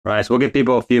Right. So we'll give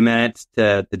people a few minutes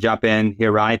to jump in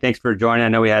here. Ronnie, thanks for joining. I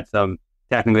know we had some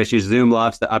technical issues. Zoom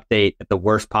loves to update at the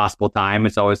worst possible time.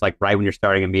 It's always like right when you're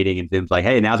starting a meeting, and Zoom's like,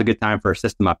 hey, now's a good time for a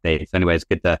system update. So anyways,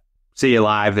 good to see you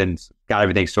live and got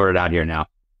everything sorted out here now.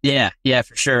 Yeah,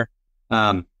 for sure.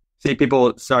 See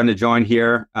people starting to join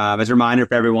here. As a reminder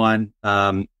for everyone,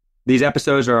 these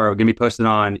episodes are going to be posted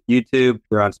on YouTube.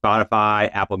 We're on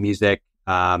Spotify, Apple Music.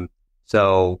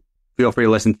 So feel free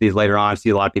to listen to these later on. See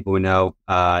a lot of people we know.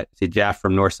 See Jeff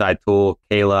from Northside Tool,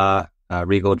 Kayla,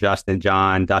 Regal, Justin,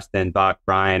 John, Dustin, Buck,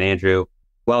 Brian, Andrew.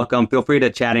 Welcome. Feel free to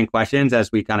chat in questions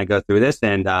as we kind of go through this.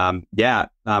 And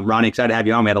Ronnie, excited to have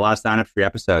you on. We had a lot of signups for your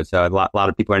episode. So a lot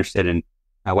of people are interested in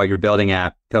what you're building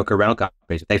at Coker Rental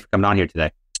Company. So thanks for coming on here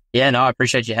today. Yeah, no, I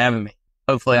appreciate you having me.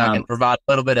 Hopefully I can provide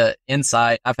a little bit of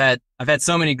insight. I've had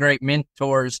so many great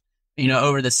mentors,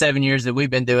 over the 7 years that we've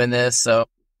been doing this. So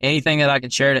anything that I can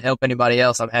share to help anybody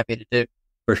else, I'm happy to do.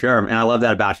 For sure. And I love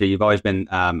that about you. You've always been,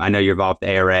 I know you're involved with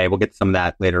the ARA. We'll get to some of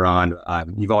that later on.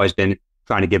 You've always been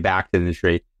trying to give back to the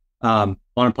industry. On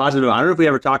a positive note, I don't know if we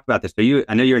ever talked about this.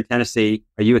 I know you're in Tennessee.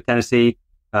 Are you a Tennessee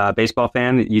baseball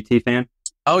fan, UT fan?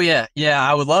 Oh, yeah. Yeah,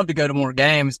 I would love to go to more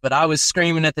games, but I was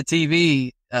screaming at the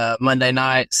TV Monday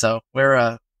night. So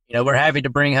we're happy to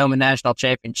bring home a national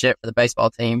championship for the baseball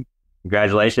team.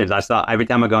 Congratulations. I saw every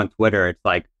time I go on Twitter, it's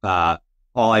like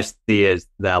all I see is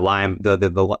the lime,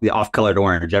 the off-colored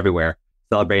orange everywhere,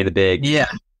 celebrating the big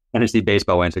Tennessee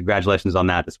baseball win. So congratulations on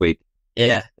that this week.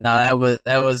 Yeah, no,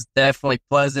 that was definitely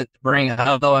pleasant to bring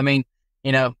home. Though, I mean,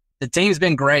 the team's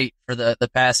been great for the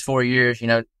past 4 years.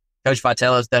 Coach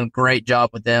Vitale has done a great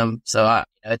job with them. So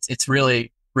it's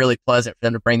really, really pleasant for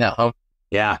them to bring that home.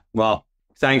 Yeah, well,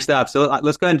 exciting stuff. So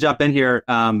let's go ahead and jump in here.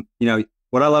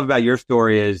 What I love about your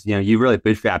story is, you really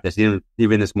bootstrapped this.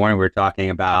 Even this morning, we were talking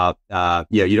about,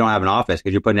 you don't have an office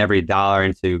because you're putting every dollar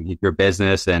into your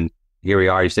business. And here we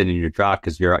are, you're sitting in your truck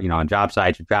because you're, on job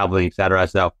sites, you're traveling, et cetera.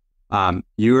 So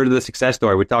you were the success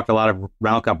story. We talked to a lot of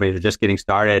rental companies that are just getting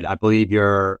started. I believe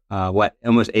you're,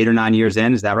 almost 8 or 9 years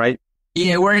in. Is that right?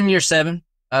 Yeah, we're in year 7,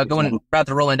 about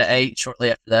to roll into 8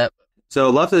 shortly after that. So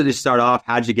I'd love to just start off.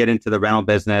 How'd you get into the rental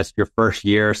business, your first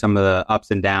year, some of the ups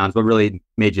and downs? What really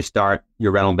made you start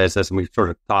your rental business? And we sort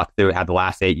of talked through how the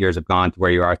last 8 years have gone to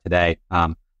where you are today.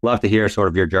 Love to hear sort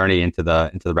of your journey into the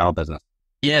rental business.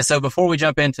 Yeah, so before we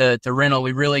jump into rental,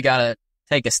 we really got to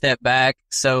take a step back.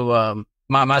 So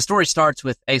my story starts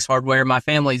with Ace Hardware. My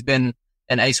family's been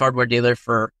an Ace Hardware dealer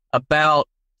for about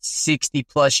 60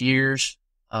 plus years.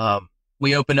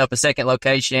 We opened up a second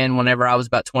location whenever I was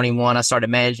about 21. I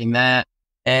started managing that.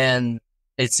 And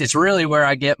it's really where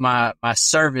I get my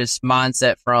service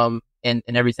mindset from and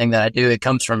everything that I do. It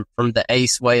comes from the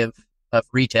Ace way of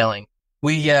retailing.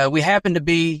 We happened to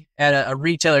be at a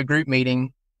retailer group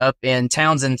meeting up in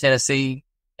Townsend, Tennessee,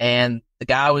 and the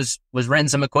guy was renting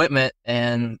some equipment,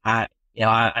 and I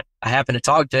happened to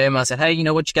talk to him. I said, hey,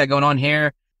 what you got going on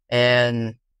here?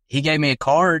 And he gave me a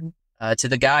card to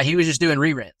the guy. He was just doing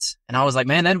re-rents. And I was like,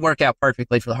 man, that'd work out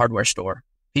perfectly for the hardware store.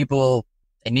 People,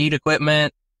 they need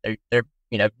equipment. They're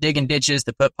digging ditches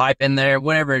to put pipe in there,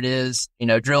 whatever it is,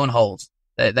 drilling holes.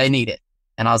 They need it.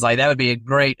 And I was like, that would be a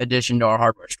great addition to our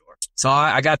hardware store. So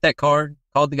I got that card,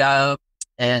 called the guy up,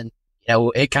 and,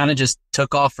 it kind of just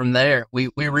took off from there.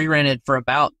 We re-rented for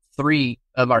about 3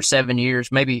 of our 7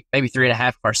 years, maybe 3.5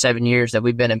 of our 7 years that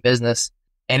we've been in business.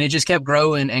 And it just kept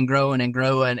growing and growing and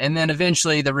growing. And then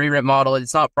eventually the re-rent model,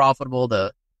 it's not profitable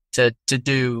to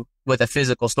do with a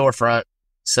physical storefront.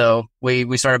 So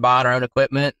we started buying our own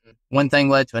equipment. One thing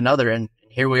led to another. And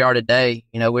here we are today.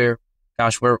 We've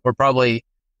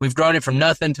grown it from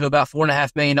nothing to about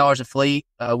 $4.5 million of fleet.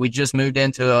 We just moved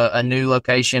into a new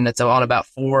location that's on about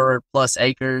 4+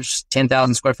 acres,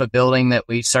 10,000 square foot building that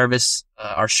we service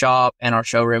our shop and our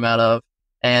showroom out of.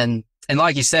 And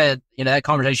like you said, that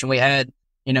conversation we had,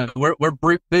 we're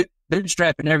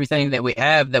bootstrapping everything that we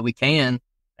have that we can.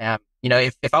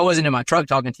 If I wasn't in my truck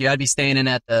talking to you, I'd be standing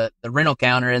at the rental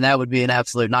counter, and that would be an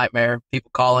absolute nightmare.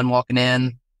 People calling, walking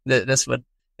in. This would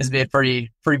be a pretty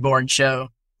boring show. Of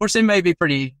course, it may be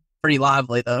pretty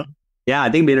lively though. Yeah,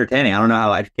 I think it'd be entertaining. I don't know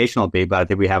how educational it'd be, but I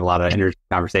think we have a lot of interesting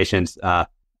conversations. Yeah.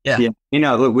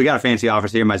 Look, we got a fancy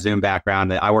office here. My Zoom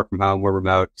background. I work from home. We're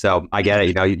remote, so I get it.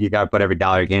 You got to put every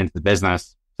dollar you get into the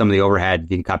business. Some of the overhead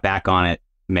you can cut back on it.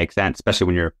 Makes sense, especially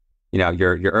when you're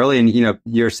early in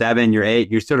year 7, year 8.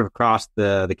 You're sort of across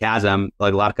the chasm.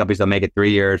 Like a lot of companies, they'll make it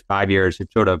 3 years, 5 years. You've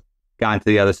sort of gotten to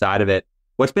the other side of it.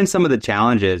 What's been some of the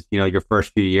challenges, your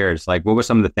first few years? Like, what were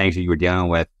some of the things that you were dealing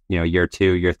with, year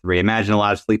 2, year 3? Imagine a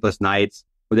lot of sleepless nights.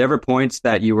 Were there ever points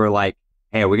that you were like,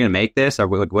 hey, are we going to make this? Or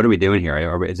what are we doing here?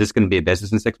 Or is this going to be a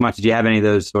business in 6 months? Did you have any of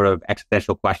those sort of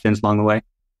existential questions along the way?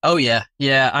 Oh yeah.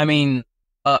 Yeah. I mean,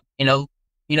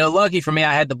 lucky for me,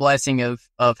 I had the blessing of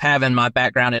having my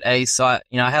background at ACE. So I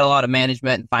had a lot of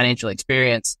management and financial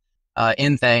experience,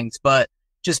 in things, but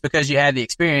just because you had the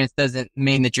experience doesn't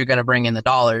mean that you're going to bring in the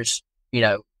dollars, you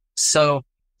know. So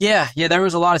yeah, there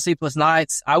was a lot of sleepless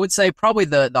nights. I would say probably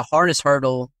the hardest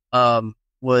hurdle,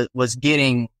 was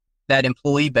getting that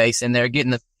employee base in there,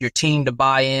 getting your team to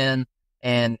buy in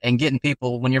and getting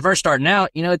people when you're first starting out,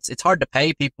 it's hard to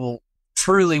pay people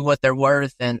truly what they're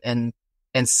worth and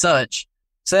such.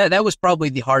 So that was probably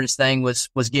the hardest thing was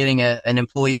getting an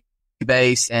employee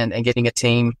base and getting a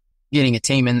team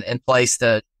in place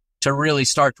to really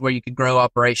start to where you could grow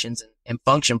operations and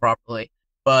function properly.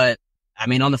 But I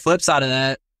mean, on the flip side of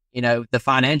that, the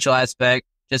financial aspect,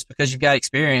 just because you've got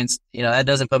experience, that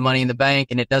doesn't put money in the bank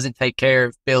and it doesn't take care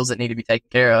of bills that need to be taken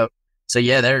care of. So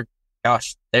yeah,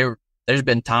 there's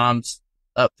been times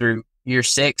up through year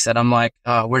 6 that I'm like,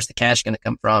 where's the cash going to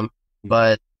come from?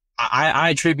 But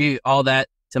I attribute all that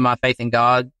to my faith in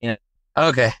God.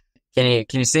 Okay. Can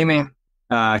you see me?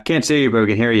 Can't see you, but we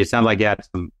can hear you. It sounds like you had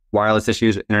some wireless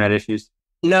issues, internet issues.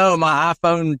 No, my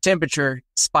iPhone temperature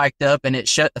spiked up and it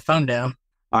shut the phone down.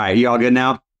 All right. You all good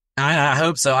now? I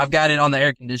hope so. I've got it on the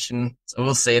air condition, so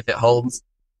we'll see if it holds.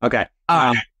 Okay.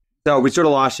 So we sort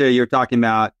of lost you. You were talking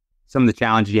about some of the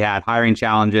challenges you had, hiring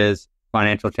challenges,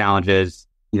 financial challenges.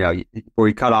 Where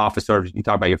you cut off is sort of, you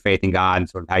talk about your faith in God and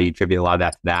sort of how you attribute a lot of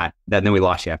that to that. Then we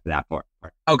lost you after that part.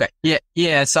 Okay.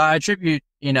 Yeah. So I attribute,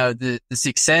 the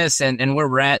success and where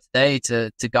we're at today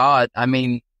to God. I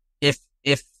mean, if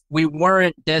we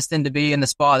weren't destined to be in the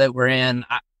spot that we're in,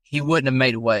 he wouldn't have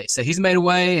made a way. So he's made a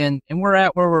way and we're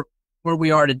at where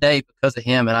we are today because of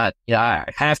him. And I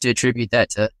have to attribute that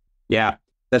to. Yeah,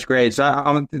 that's great. So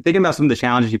I'm thinking about some of the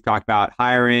challenges you've talked about,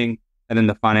 hiring and then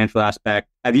the financial aspect.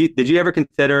 Did you ever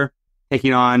consider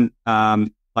taking on,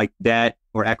 like debt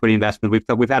or equity investment?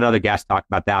 We've had other guests talk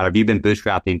about that. Have you been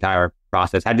bootstrapped the entire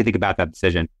process? How do you think about that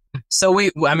decision? So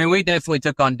we definitely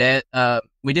took on debt.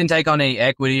 We didn't take on any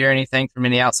equity or anything from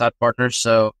any outside partners.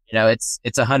 So, it's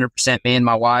 100% me and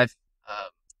my wife.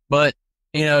 But,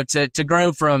 to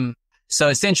grow from, so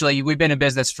essentially we've been in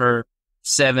business for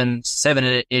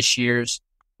seven-ish years,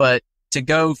 but to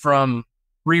go from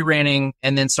re-renting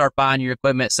and then start buying your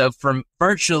equipment. So from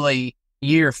virtually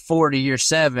year 4 to year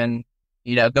 7,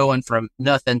 going from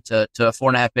nothing to a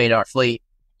 $4.5 million fleet,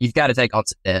 you've got to take on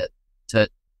some debt to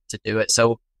do it.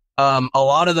 So, a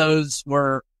lot of those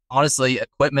were honestly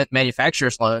equipment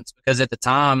manufacturers loans because at the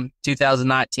time,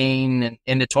 2019 and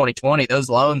into 2020, those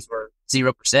loans were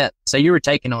 0%. So you were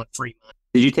taking on free money.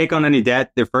 Did you take on any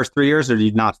debt the first 3 years or did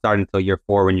you not start until year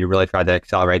 4 when you really tried to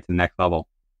accelerate to the next level?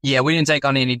 Yeah, we didn't take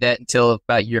on any debt until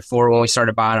about year 4 when we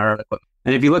started buying our own equipment.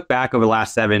 And if you look back over the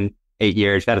last 7-8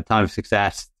 years, you've had a ton of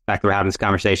success. In fact, we're having this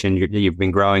conversation. You've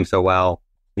been growing so well.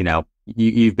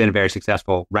 You've been a very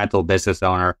successful rental business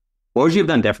owner. What would you have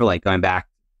done differently going back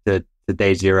to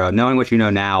day 0? Knowing what you know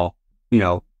now,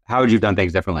 how would you have done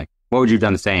things differently? What would you have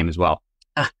done the same as well?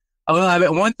 Well, I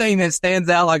mean, one thing that stands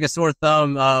out like a sore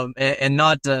thumb, and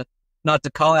not to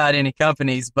call out any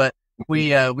companies, but we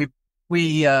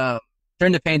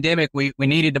during the pandemic, we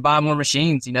needed to buy more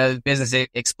machines. The business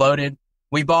exploded.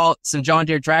 We bought some John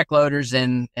Deere track loaders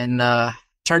and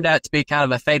turned out to be kind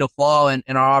of a fatal flaw in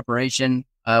our operation.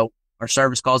 Our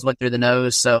service calls went through the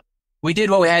nose. So we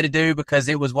did what we had to do because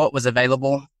it was what was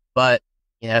available. But,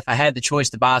 if I had the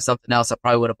choice to buy something else, I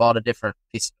probably would have bought a different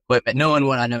piece of equipment, knowing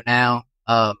what I know now.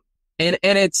 And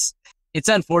it's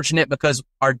unfortunate because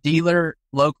our dealer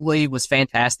locally was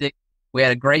fantastic. We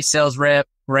had a great sales rep,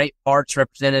 great parts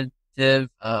representative.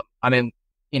 And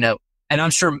I'm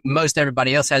sure most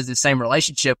everybody else has the same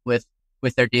relationship with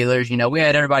their dealers. We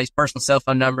had everybody's personal cell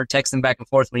phone number, text them back and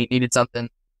forth when you needed something.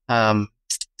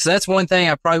 So that's one thing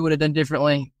I probably would have done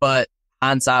differently, but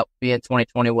hindsight being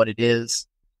 2020 what it is.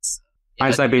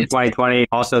 Hindsight being 2020,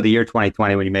 also the year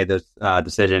 2020 when you made those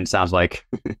decisions, sounds like.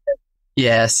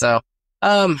 Yeah. So,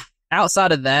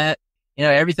 outside of that,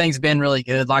 everything's been really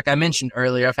good. Like I mentioned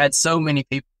earlier, I've had so many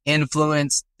people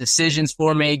influence decisions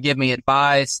for me, give me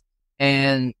advice,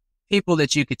 and people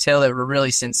that you could tell that were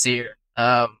really sincere.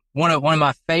 One of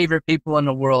my favorite people in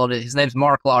the world, his name's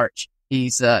Mark Larch. He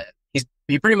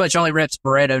pretty much only reps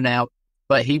Pareto now,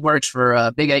 but he works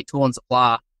for Big 8 Tool and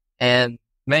Supply. And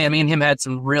man, me and him had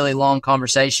some really long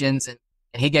conversations, and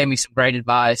he gave me some great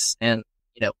advice and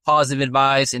positive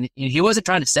advice. And he wasn't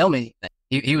trying to sell me anything.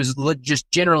 He was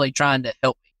just generally trying to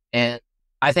help me. And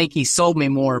I think he sold me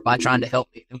more by trying to help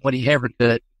me than what he ever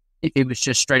could if he was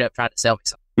just straight up trying to sell me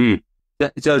something.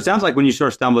 So it sounds like when you sort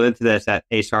of stumbled into this at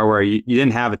Ace Hardware, you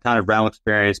didn't have a ton of rental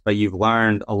experience, but you've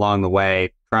learned along the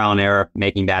way trial and error,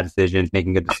 making bad decisions,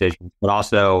 making good decisions, but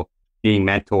also being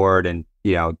mentored and,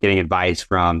 getting advice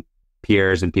from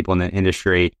peers and people in the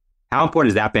industry. How important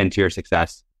has that been to your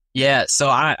success? Yeah. So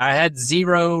I had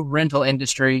zero rental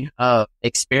industry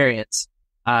experience.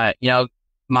 My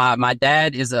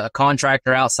dad is a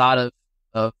contractor outside of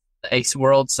the ACE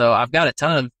world. So I've got a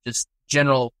ton of just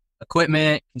general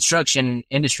equipment, construction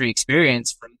industry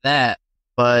experience from that.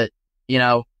 But,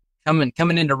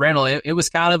 coming into rental, it was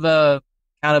kind of a,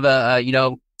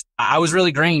 I was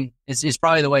really green is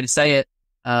probably the way to say it.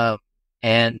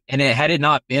 And it had it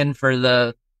not been for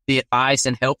the advice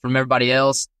and help from everybody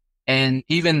else. And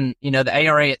even, the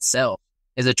ARA itself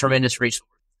is a tremendous resource.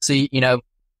 So,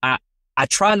 I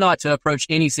try not to approach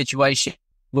any situation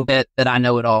with that I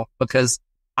know it all, because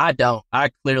I don't.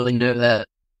 I clearly know that.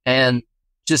 And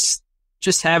just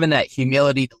having that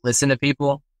humility to listen to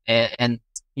people and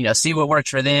see what works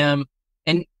for them.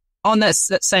 And on that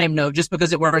same note, just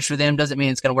because it works for them doesn't mean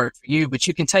it's going to work for you, but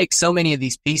you can take so many of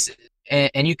these pieces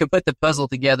and you can put the puzzle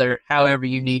together however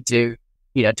you need to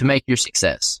make your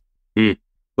success.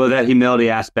 Well, that humility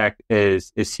aspect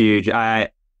is huge. You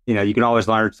can always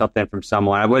learn something from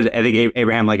someone. I think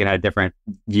Abraham Lincoln had a different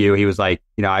view. He was like,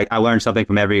 I learned something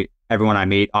from everyone I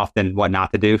meet, often what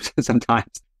not to do. Sometimes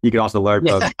you can also learn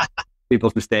from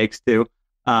people's mistakes too.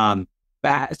 So,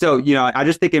 I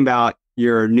just thinking about,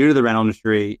 you're new to the rental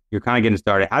industry, you're kind of getting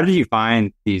started. How did you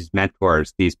find these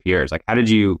mentors, these peers? Like, how did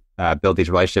you build these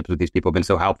relationships with these people who've been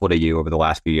so helpful to you over the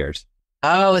last few years?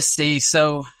 Let's see.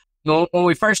 So when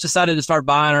we first decided to start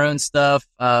buying our own stuff,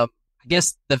 I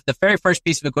guess the very first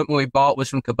piece of equipment we bought was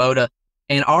from Kubota,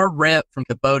 and our rep from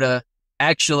Kubota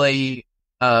actually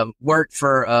worked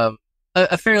for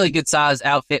a fairly good sized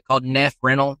outfit called Neff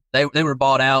Rental. They were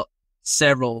bought out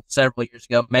several years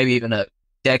ago, maybe even a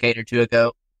decade or two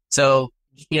ago. So,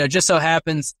 just so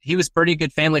happens he was a pretty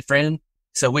good family friend.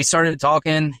 So we started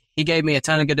talking. He gave me a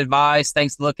ton of good advice,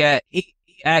 things to look at. He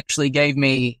actually gave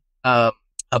me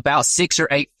about 6 or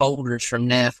 8 folders from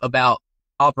Neff about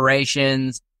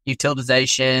operations,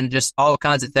 utilization, just all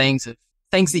kinds of things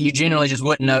that you generally just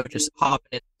wouldn't know, just hop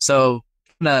it. So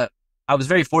I was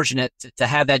very fortunate to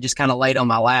have that just kind of laid on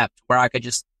my lap, where I could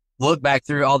just look back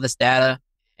through all this data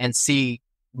and see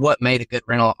what made a good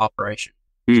rental operation.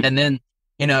 And then,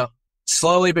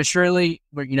 slowly but surely,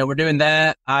 we're doing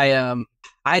that. I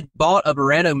bought a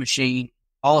Barretto machine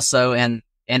also, and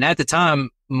at the time,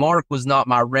 Mark was not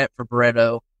my rep for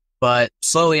Barretto, but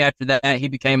slowly after that, he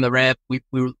became the rep. We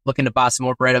were looking to buy some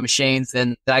more Barretto machines,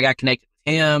 and I got connected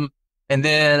with him. And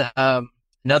then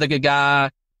another good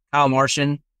guy, Kyle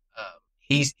Martian,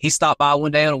 he stopped by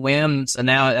one day on a whim, so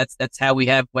now that's how we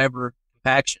have Weber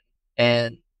Compaction.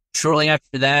 And shortly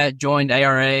after that, joined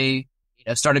ARA.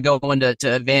 Started going to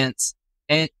events,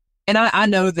 and I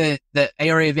know that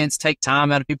ARA events take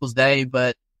time out of people's day,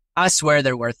 but I swear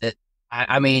they're worth it.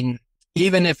 I mean,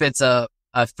 even if it's a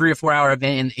 3 or 4 hour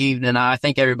event in the evening, I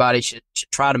think everybody should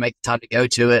try to make the time to go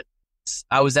to it.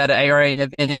 I was at an ARA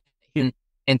event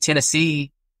in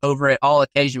Tennessee over at All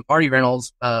Occasion Party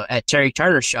Rentals at Terry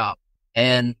Turner's shop,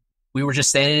 and we were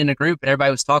just standing in a group, and everybody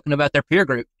was talking about their peer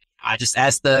group. I just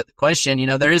asked the question.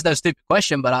 There is no stupid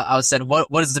question, but I said, what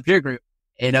is the peer group?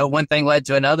 One thing led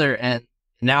to another, and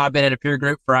now I've been in a peer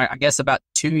group for, I guess, about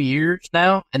 2 years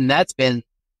now. And that's been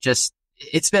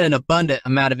it's been an abundant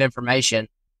amount of information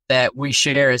that we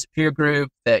share as a peer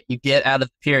group that you get out of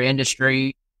the peer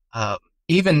industry.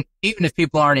 Even if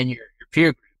people aren't in your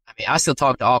peer group, I mean, I still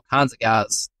talk to all kinds of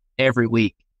guys every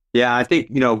week. Yeah, I think,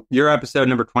 your episode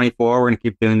number 24, we're going to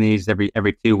keep doing these every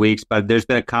 2 weeks, but there's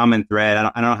been a common thread. I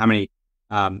don't know how many,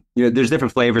 there's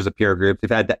different flavors of peer groups.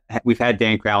 We've had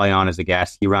Dan Crowley on as a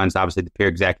guest. He runs obviously the peer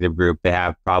executive group. They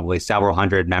have probably several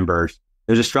hundred members.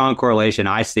 There's a strong correlation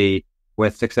I see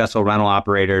with successful rental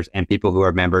operators and people who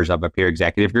are members of a peer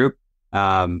executive group.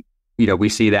 We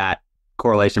see that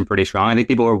correlation pretty strong. I think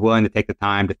people are willing to take the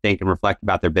time to think and reflect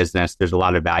about their business. There's a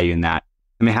lot of value in that.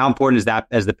 I mean, how important is that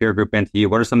as the peer group been to you?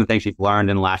 What are some of the things you've learned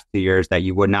in the last 2 years that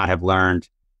you would not have learned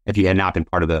if you had not been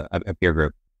part of a peer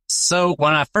group? So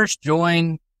when I first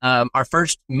joined, our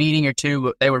first meeting or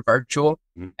two, they were virtual.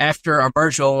 Mm-hmm. After our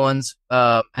virtual ones,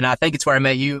 and I think it's where I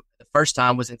met you the first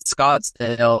time, was in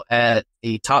Scottsdale at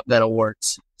the Top Gun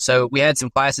Awards. So we had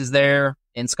some classes there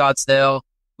in Scottsdale.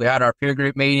 We had our peer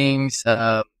group meetings.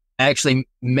 I actually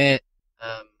met,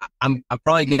 I'm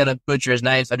probably going to butcher his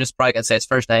name, so I'm just probably going to say his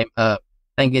first name. I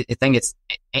think it's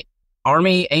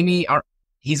Amy.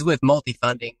 He's with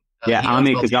Multifunding.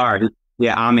 Ami Kajar.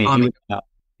 Yeah, Ami.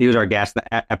 He was our guest,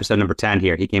 episode number 10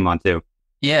 here. He came on too.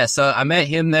 Yeah, so I met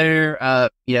him there,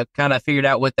 kind of figured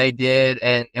out what they did.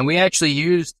 And we actually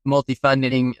used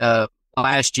Multifunding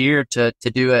last year to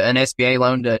do an SBA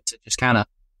loan to just kind of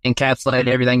encapsulate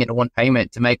everything into one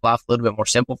payment to make life a little bit more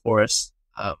simple for us.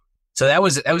 So that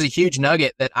was a huge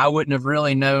nugget that I wouldn't have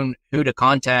really known who to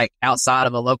contact outside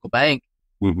of a local bank.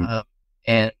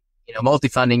 And,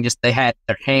 multifunding, just they had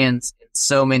their hands in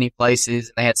so many places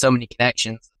and they had so many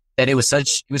connections that it was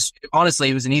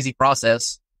an easy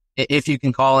process if you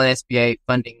can call an SBA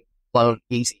funding loan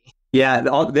easy. Yeah,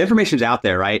 all the information's out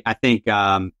there, right? I think,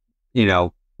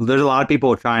 there's a lot of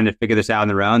people trying to figure this out on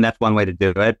their own. That's one way to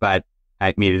do it, but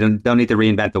I mean, you don't need to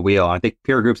reinvent the wheel. I think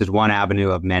peer groups is one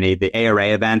avenue of many. The ARA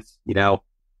events,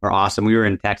 are awesome. We were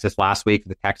in Texas last week for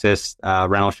the Texas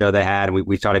rental show they had, and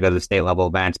we started to go to the state level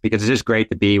events because it's just great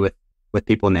to be with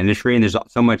people in the industry. And there's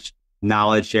so much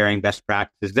knowledge sharing, best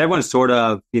practices. Everyone's sort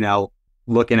of,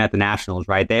 looking at the nationals,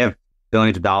 right? They have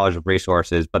billions of dollars of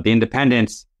resources, but the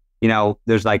independents,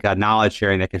 there's like a knowledge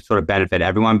sharing that can sort of benefit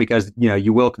everyone because,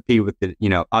 you will compete with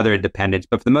the, other independents,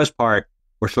 but for the most part,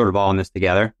 we're sort of all in this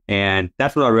together. And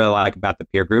that's what I really like about the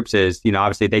peer groups is,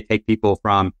 obviously they take people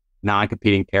from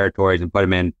non-competing territories and put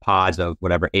them in pods of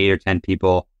whatever, 8 or 10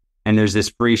 people. And there's this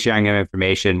free sharing of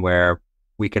information where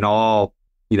we can all,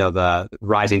 the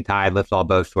rising tide lifts all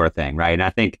boats sort of thing. Right. And I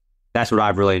think that's what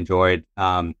I've really enjoyed.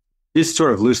 Just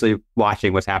sort of loosely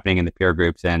watching what's happening in the peer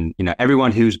groups and,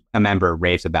 everyone who's a member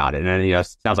raves about it. And,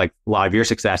 it sounds like a lot of your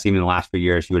success, even in the last few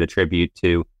years, you would attribute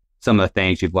to some of the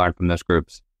things you've learned from those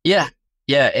groups. Yeah.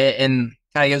 Yeah. And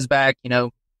kind of goes back,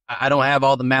 I don't have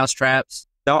all the mouse traps.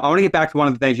 So I want to get back to one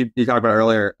of the things you talked about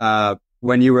earlier.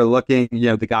 When you were looking,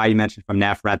 the guy you mentioned from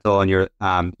NAF Rental and you're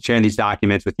sharing these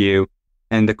documents with you.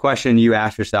 And the question you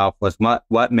asked yourself was,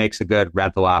 what makes a good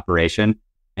rental operation?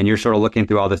 And you're sort of looking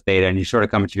through all this data and you sort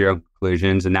of come to your own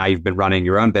conclusions. And now you've been running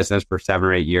your own business for 7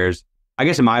 or 8 years. I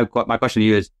guess my question to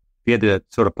you is, if you had to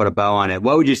sort of put a bow on it,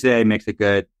 what would you say makes a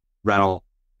good rental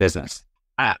business?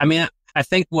 I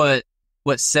think what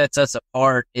sets us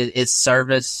apart is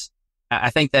service. I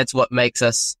think that's what makes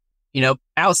us,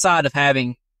 outside of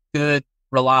having good,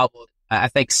 reliable, I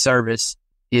think service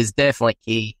is definitely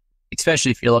key,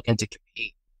 especially if you're looking to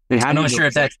compete. I'm not sure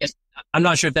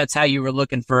if that's how you were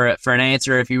looking for an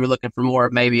answer, if you were looking for more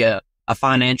of maybe a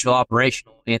financial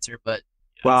operational answer, but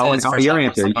well, I want your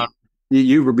answer.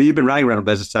 You've been running a rental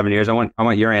business 7 years. I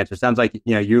want your answer. Sounds like,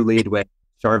 you lead with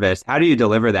service. How do you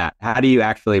deliver that? How do you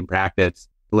actually in practice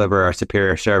deliver a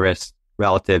superior service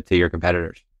relative to your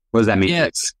competitors? What does that mean?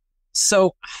 Yes.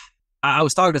 So I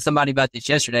was talking to somebody about this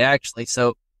yesterday, actually.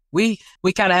 So we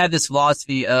kind of have this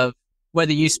philosophy of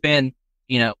whether you spend,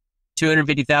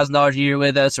 $250,000 a year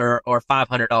with us or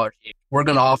 $500 a year, we're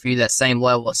going to offer you that same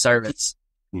level of service.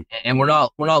 And we're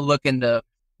not looking to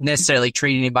necessarily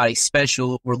treat anybody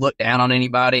special or look down on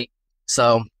anybody.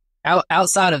 So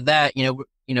outside of that,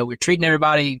 we're treating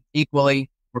everybody equally.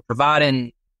 We're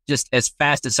providing just as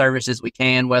fast a service as we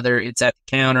can, whether it's at the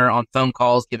counter, on phone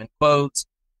calls, giving quotes,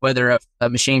 whether a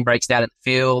machine breaks down in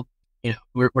the field.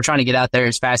 We're trying to get out there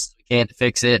as fast as we can to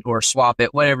fix it or swap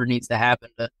it, whatever needs to happen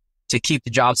to keep the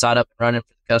job site up and running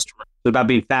for the customer. So about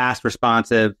being fast,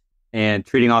 responsive, and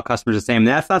treating all customers the same.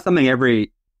 That's not something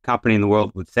every company in the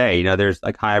world would say. There's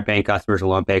like higher paying customers and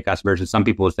low paying customers, and some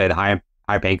people would say the higher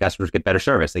paying customers get better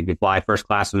service. Like if you fly first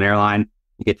class on an airline,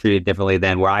 you get treated differently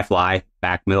than where I fly,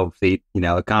 back middle seat,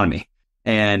 economy.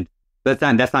 And that's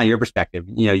not your perspective.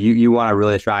 You want to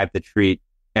really strive to treat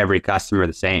every customer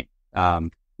the same.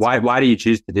 Why do you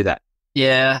choose to do that?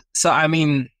 Yeah. So,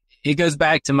 it goes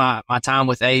back to my time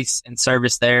with Ace and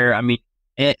service there.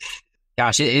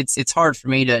 It's hard for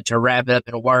me to wrap it up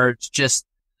in words, just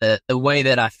the way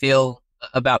that I feel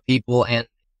about people and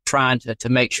trying to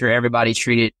make sure everybody's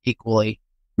treated equally.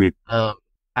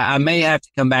 I may have to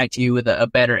come back to you with a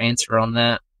better answer on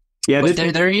that. Yeah, but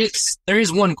there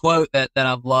is one quote that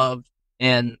I've loved,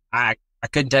 and I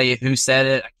couldn't tell you who said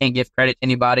it. I can't give credit to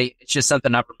anybody. It's just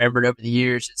something I've remembered over the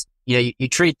years. It's, you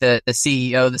treat the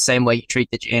CEO the same way you treat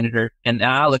the janitor, and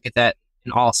I look at that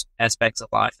in all aspects of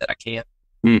life that I can.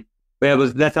 Yeah,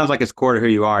 that sounds like it's core to who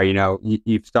you are.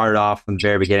 You've started off from the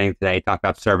very beginning today, talk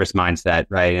about service mindset,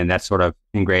 right? And that's sort of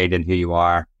ingrained in who you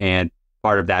are. And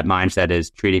part of that mindset is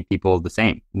treating people the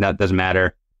same. That doesn't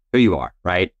matter who you are,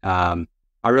 right?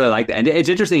 I really like that. And it's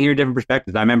interesting to hear different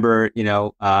perspectives. I remember,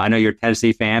 I know you're a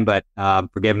Tennessee fan, but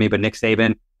forgive me, but Nick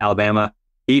Saban, Alabama,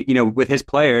 he, with his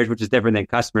players, which is different than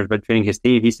customers, but treating his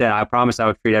team, he said, I promise I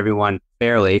would treat everyone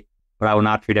fairly, but I will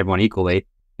not treat everyone equally.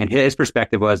 And his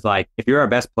perspective was like, if you're our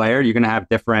best player, you're going to have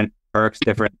different perks,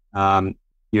 different,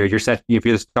 you're set, if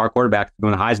you're the star quarterback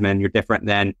doing the Heisman, you're different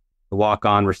than the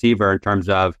walk-on receiver in terms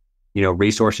of,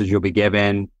 resources you'll be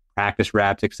given, practice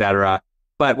reps, etc.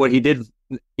 But what he did,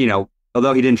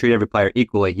 although he didn't treat every player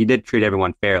equally, he did treat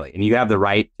everyone fairly. And you have the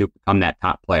right to become that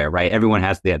top player, right? Everyone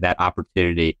has that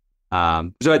opportunity.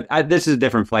 This is a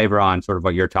different flavor on sort of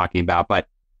what you're talking about, but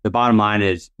the bottom line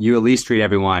is you at least treat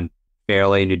everyone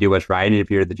fairly and you do what's right. And if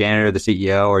you're the janitor, the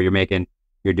CEO, or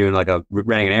you're doing like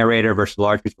renting an aerator versus a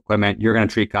large piece of equipment, you're going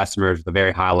to treat customers with a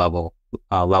very high level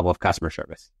of customer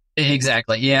service.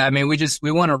 Exactly. Yeah. I mean,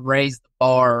 we want to raise the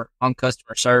bar on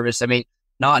customer service. I mean,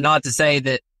 not to say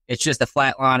that it's just a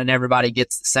flat line and everybody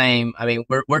gets the same. I mean,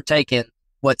 we're taking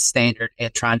what's standard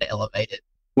and trying to elevate it.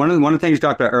 One of the things you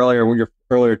talked about earlier, one of your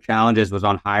earlier challenges was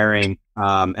on hiring.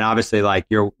 And obviously like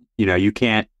you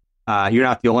can't, you're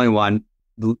not the only one,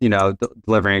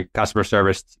 delivering customer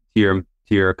service to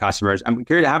your customers. I'm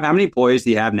curious, how many employees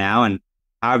do you have now, and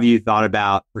how have you thought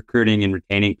about recruiting and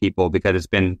retaining people? Because it's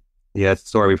been, that's the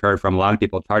story we've heard from a lot of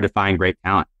people. It's hard to find great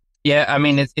talent. Yeah. I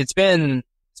mean, it's been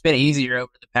easier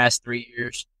over the past 3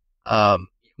 years.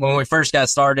 When we first got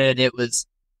started, it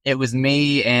was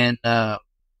me and,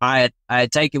 I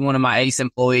had taken one of my ace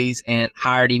employees and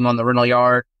hired him on the rental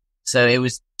yard. So it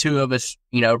was two of us,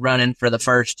 running for the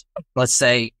first, let's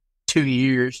say 2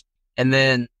 years. And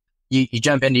then you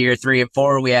jump into year 3 and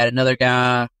 4, we had another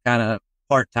guy kind of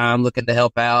part-time looking to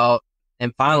help out.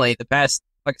 And finally, the past,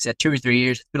 like I said, 2 or 3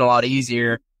 years, it's been a lot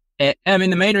easier. And I mean,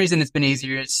 the main reason it's been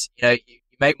easier is, you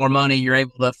make more money, you're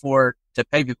able to afford to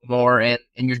pay people more, and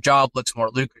your job looks more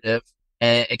lucrative.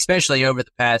 And especially over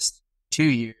the past 2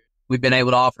 years, we've been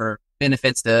able to offer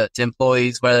benefits to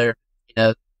employees, whether,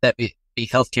 that be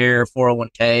healthcare,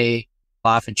 401k,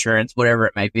 life insurance, whatever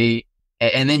it may be.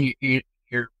 And then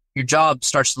your job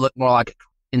starts to look more like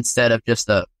instead of just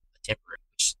a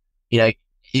temporary.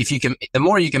 If you can, the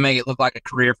more you can make it look like a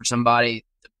career for somebody,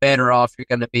 the better off you're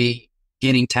going to be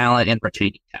getting talent and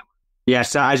retaining talent. Yeah.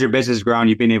 So as your business has grown,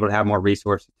 you've been able to have more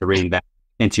resources to reinvest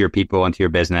into your people, into your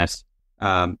business.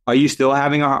 Are you still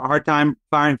having a hard time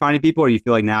finding people, or do you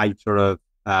feel like now you've sort of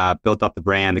built up the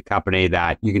brand, the company,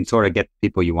 that you can sort of get the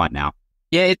people you want now?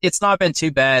 Yeah, it's not been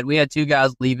too bad. We had 2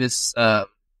 guys leave us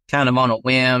kind of on a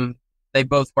whim. They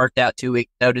both worked out 2-week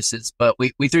notices, but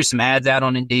we threw some ads out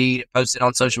on Indeed, posted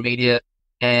on social media,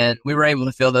 and we were able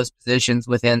to fill those positions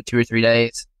within 2 or 3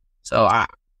 days. So I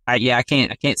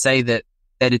can't say that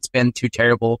it's been too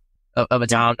terrible of a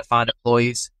time to find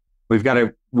employees. We've got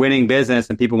a winning business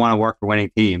and people want to work for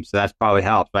winning teams. So that's probably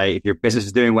helped, right? If your business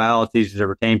is doing well, it's easier to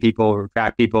retain people,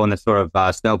 attract people, and it sort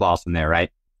of snowballs from there,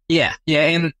 right? Yeah. Yeah.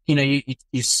 And, you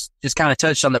just kind of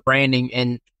touched on the branding,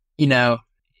 and,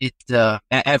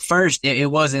 at first it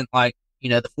wasn't like,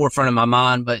 the forefront of my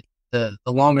mind, but the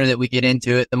longer that we get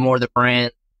into it, the more the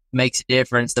brand makes a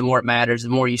difference, the more it matters, the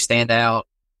more you stand out.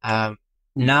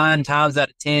 9 times out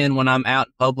of 10, when I'm out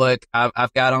in public,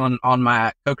 I've got on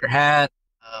my Coker hat.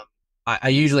 I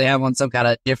usually have on some kind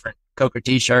of different Coker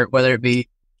t-shirt, whether it be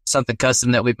something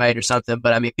custom that we've made or something,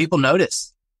 but I mean, people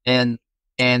notice, and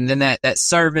then that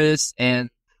service and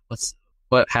how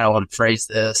do I want to phrase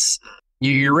this?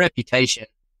 Your reputation,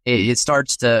 it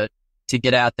starts to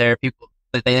get out there. People,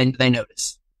 they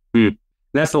notice.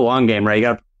 That's the long game, right? You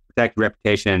got to protect your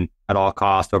reputation at all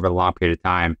costs over a long period of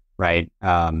time, right?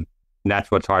 And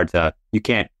that's what's hard you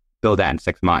can't build that in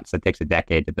 6 months. It takes a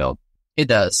decade to build. It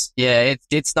does. Yeah.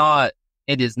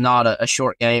 It is not a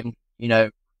short game.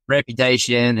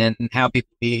 Reputation and how people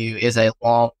view you is a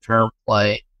long-term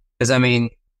play. Because I mean,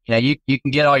 you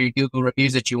can get all your Google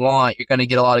reviews that you want. You're going to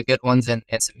get a lot of good ones and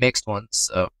some mixed ones.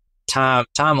 So time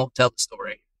will tell the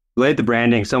story. Related to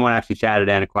branding, someone actually chatted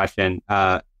in a question.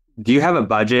 Do you have a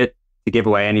budget to give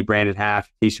away any branded hats,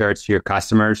 t-shirts to your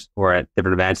customers or at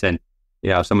different events? And,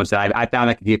 someone said, I found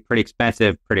that could get pretty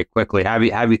expensive pretty quickly. Have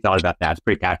you thought about that? It's a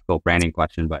pretty tactical branding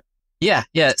question, but. Yeah.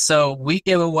 So we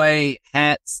give away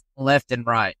hats left and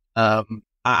right.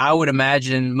 I would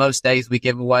imagine most days we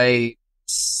give away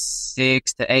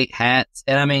 6 to 8 hats.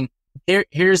 And I mean,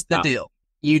 here's the deal.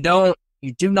 You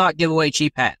do not give away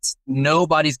cheap hats.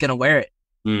 Nobody's going to wear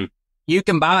it. You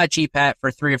can buy a cheap hat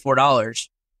for $3 or $4.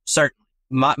 Certainly.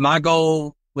 My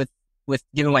goal with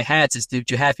giving away hats is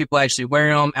to have people actually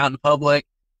wear them out in public.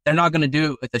 They're not going to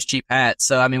do it with those cheap hats.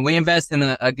 So, I mean, we invest in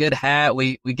a good hat.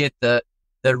 We get the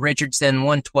Richardson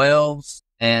 112s,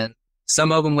 and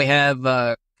some of them we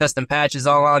have, custom patches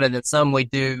on, and then some we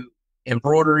do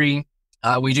embroidery.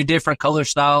 We do different color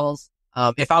styles.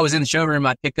 If I was in the showroom,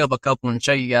 I'd pick up a couple and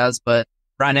show you guys, but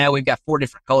right now we've got 4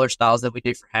 different color styles that we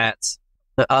do for hats.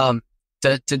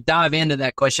 To dive into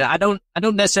that question, I don't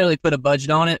necessarily put a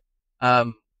budget on it.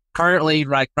 Currently,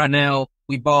 right now,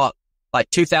 we bought like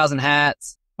 2,000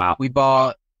 hats. Wow. We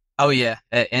bought, oh yeah.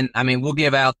 And I mean, we'll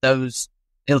give out those.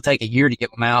 It'll take a year to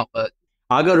get them out, but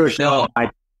I'll go to a show.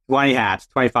 20 hats,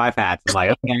 25 hats. I'm like,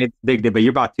 okay, it's a big deal, but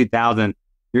you're about 2,000.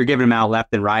 You're giving them out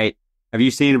left and right. Have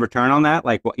you seen a return on that?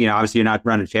 Like, obviously you're not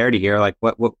running charity here. Like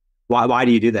why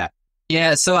do you do that?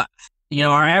 Yeah. So,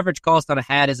 our average cost on a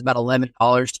hat is about $11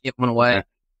 to get one away.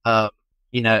 Okay.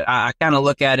 I kind of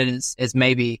look at it as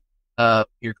maybe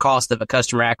your cost of a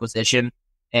customer acquisition.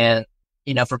 And,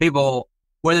 for people,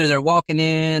 whether they're walking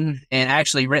in and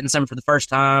actually renting something for the first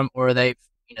time, or they've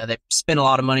spent a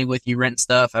lot of money with you renting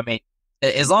stuff. I mean,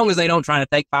 as long as they don't try to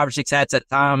take 5 or 6 hats at a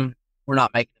time, we're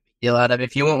not making a big deal out of it.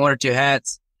 If you want 1 or 2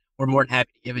 hats, we're more than happy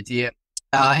to give it to you.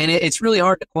 And it's really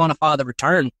hard to quantify the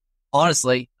return,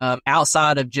 honestly,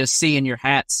 outside of just seeing your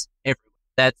hats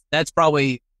everywhere. That's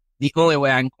probably the only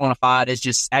way I can quantify it, is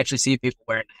just actually see people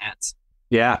wearing the hats.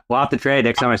 Yeah. We'll have to trade.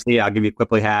 Next time I see you, I'll give you a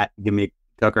Quipli hat, give me a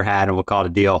Coker hat, and we'll call it a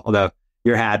deal. Although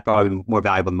your hat probably more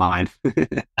valuable than mine.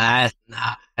 I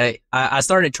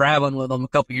started traveling with them a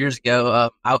couple years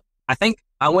ago. I think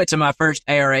I went to my first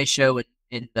ARA show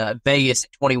in Vegas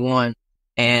at 21,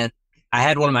 and I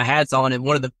had one of my hats on, and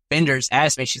one of the vendors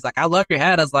asked me, she's like, "I love your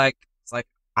hat." I was like,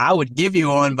 I would give you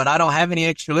one, but I don't have any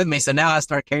extra with me. So now I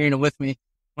start carrying it with me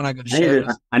when I go to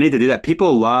shows. I need to do that.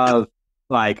 People love,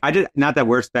 not that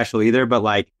we're special either,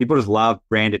 but people just love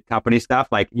branded company stuff.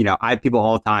 I have people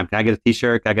all the time. Can I get a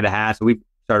t-shirt? Can I get a hat? So we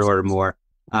started ordering more.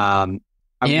 So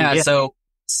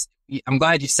I'm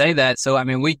glad you say that. So, I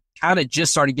mean, we kind of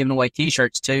just started giving away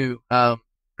t-shirts too.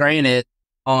 Granted,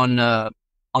 on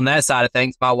that side of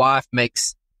things, my wife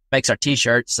makes our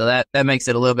t-shirts. So that makes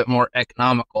it a little bit more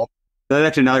economical. So that's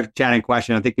actually another chatting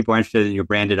question. I think people are interested in your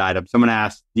branded items. Someone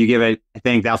asked, do you give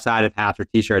things outside of hats or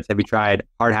t-shirts? Have you tried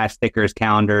hard hat stickers,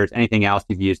 calendars, anything else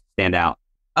you've used to stand out?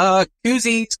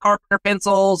 Koozies, carpenter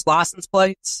pencils, license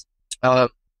plates.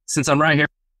 Since I'm right here,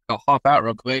 I'll hop out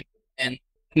real quick. And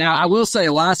now I will say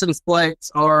license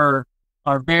plates are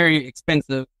very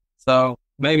expensive. So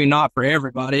maybe not for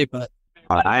everybody, but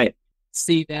all right.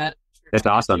 See that. That's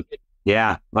awesome.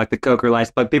 Yeah. Like the Coker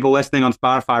license plate. People listening on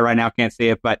Spotify right now can't see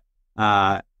it, but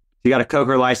you got a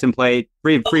Coker license plate,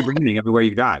 free branding everywhere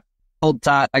you drive. Hold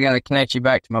tight. I got to connect you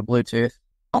back to my Bluetooth.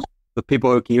 The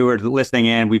people who are listening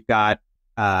in, we've got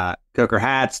Coker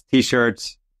hats,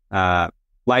 t-shirts,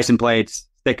 license plates,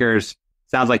 stickers.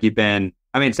 Sounds like it's been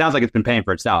paying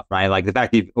for itself, right? Like the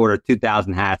fact that you've ordered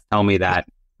 2,000 hats tell me that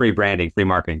free branding, free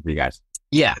marketing for you guys.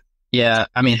 Yeah. Yeah.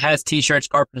 I mean, hats, t-shirts,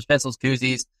 carpenters, pencils,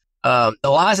 koozies. The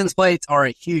license plates are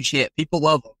a huge hit. People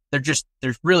love them.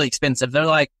 They're really expensive. They're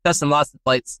like custom license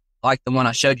plates, like the one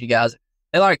I showed you guys.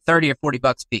 They're like $30 or $40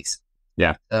 a piece.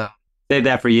 Yeah. Save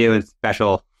that for you and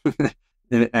special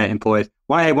employees.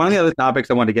 One of the other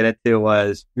topics I wanted to get into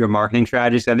was your marketing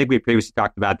strategies. I think we previously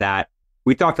talked about that.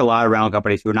 We talked a lot around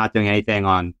companies who are not doing anything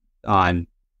on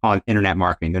internet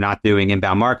marketing. They're not doing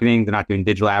inbound marketing. They're not doing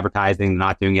digital advertising. They're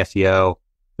not doing SEO.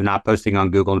 They're not posting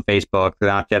on Google and Facebook. They're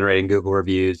not generating Google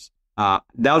reviews. That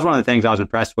was one of the things I was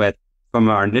impressed with from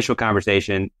our initial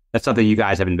conversation. That's something you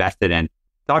guys have invested in.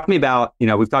 Talk to me about,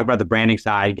 we've talked about the branding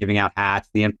side, giving out hats,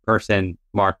 the in-person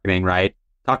marketing, right?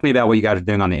 Talk to me about what you guys are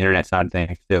doing on the internet side of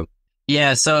things too.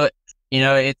 Yeah. So,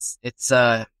 it's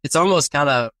almost kind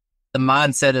of the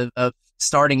mindset of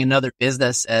starting another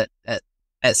business at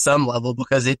some level,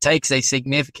 because it takes a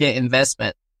significant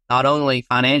investment, not only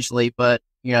financially, but,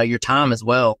 your time as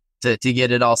well to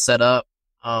get it all set up.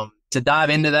 To dive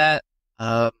into that,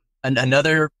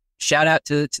 another shout out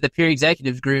to the peer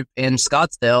executives group in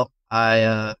Scottsdale.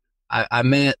 I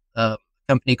met a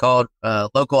company called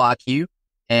Local IQ,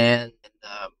 and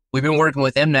we've been working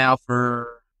with them now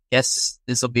for, I guess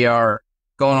this will be going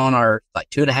on our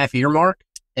 2.5 year mark.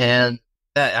 And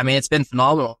it's been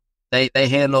phenomenal. They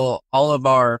handle all of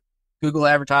our Google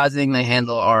advertising. They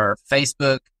handle our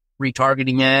Facebook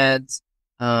retargeting ads.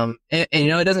 And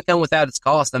it doesn't come without its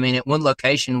cost. I mean, at one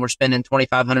location, we're spending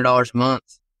 $2,500 a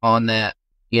month on that,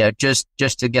 just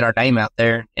to get our name out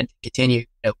there and to continue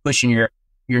pushing your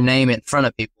name in front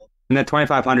of people. And that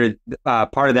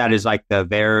 $2,500, part of that is like the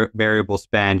variable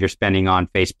spend you're spending on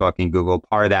Facebook and Google.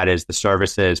 Part of that is the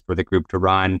services for the group to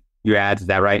run your ads. Is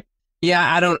that right? Yeah,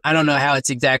 I don't know how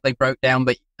it's exactly broke down,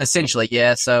 but essentially,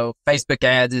 yeah. So Facebook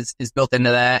ads is built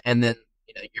into that, and then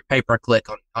your pay-per-click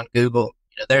on Google.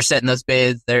 They're setting those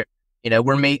bids.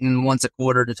 We're meeting once a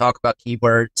quarter to talk about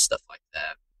keywords, stuff like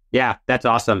that. Yeah, that's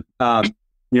awesome.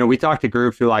 We talk to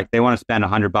groups who they want to spend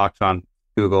 $100 on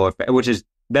Google, which is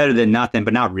better than nothing,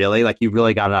 but not really. You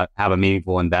really got to have a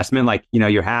meaningful investment.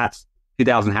 Your hats,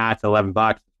 2,000 hats,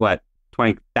 $11, what,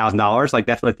 $20,000?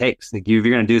 That's what it takes. If you're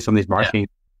going to do some of these marketing,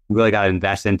 you really got to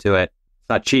invest into it. It's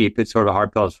not cheap. It's sort of a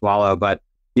hard pill to swallow, but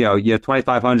you have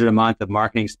 $2,500 a month of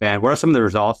marketing spend. What are some of the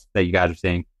results that you guys are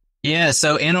seeing? Yeah.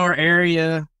 So in our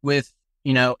area with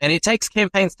and it takes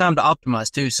campaigns time to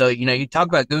optimize too. So, you talk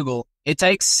about Google, it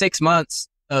takes 6 months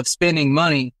of spending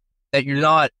money that you're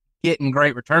not getting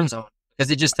great returns on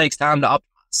because it just takes time to optimize.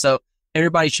 So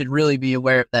everybody should really be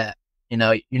aware of that.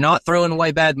 You're not throwing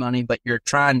away bad money, but you're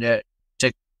trying to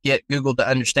get Google to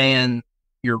understand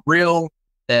you're real,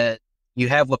 that you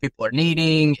have what people are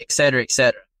needing, et cetera, et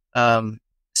cetera.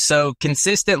 So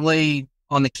consistently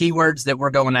on the keywords that we're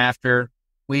going after,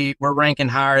 we're ranking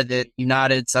higher than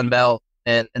United, Sunbelt,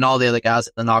 and all the other guys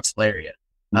in the Knoxville area.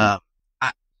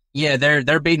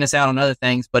 They're beating us out on other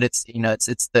things, but it's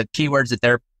the keywords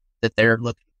that they're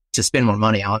looking to spend more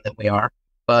money on than we are.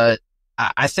 But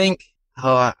I think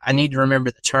I need to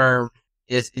remember the term.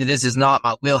 This is not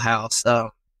my wheelhouse.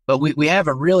 But we have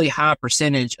a really high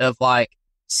percentage of like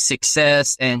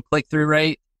success and click-through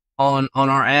rate on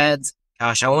our ads.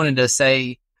 Gosh, I wanted to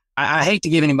say, I hate to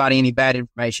give anybody any bad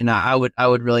information. I would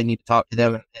really need to talk to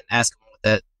them and ask them what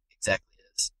that exactly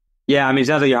is. Yeah, I mean, it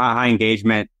sounds like you're high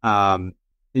engagement.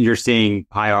 You're seeing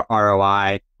high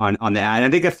ROI on the ad. And I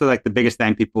think that's like the biggest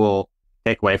thing people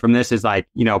take away from this is like,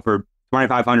 for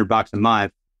 $2,500 a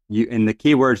month, in the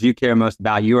keywords you care most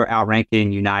about, you are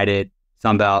outranking United,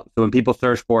 Sunbelt. So when people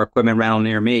search for equipment rental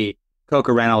near me,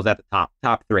 Coker Rental is at the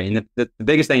top three. And the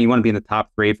biggest thing, you want to be in the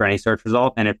top three for any search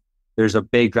result. And if there's a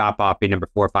big drop off, be number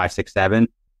 4, 5, 6, 7.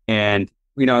 And,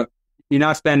 you're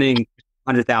not spending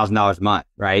 $100,000 a month,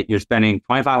 right? You're spending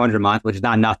 $2,500 a month, which is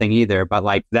not nothing either. But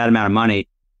like that amount of money,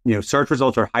 search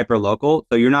results are hyper local.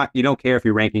 So you don't care if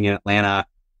you're ranking in Atlanta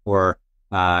or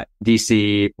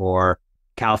DC or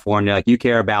California. Like you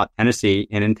care about Tennessee.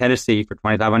 And in Tennessee for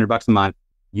 $2,500 a month,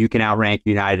 you can outrank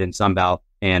United and Sunbelt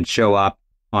and show up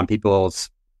on people's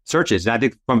searches. And I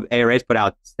think from ARA's put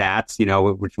out stats,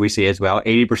 which we see as well,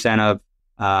 80%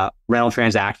 of rental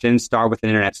transactions start with an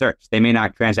internet search. They may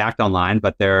not transact online,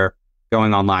 but they're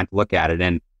going online to look at it.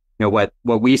 And what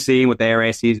we see, what the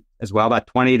ARA sees as well, about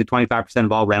 20 to 25%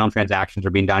 of all rental transactions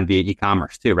are being done via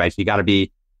e-commerce too, right? So you got to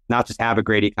not just have a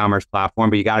great e-commerce platform,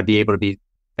 but you got to be able to be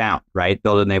found, right?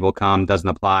 Build it and they will come doesn't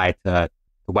apply to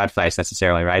websites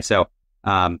necessarily, right? So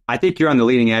I think you're on the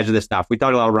leading edge of this stuff. We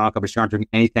thought a lot of rental companies aren't doing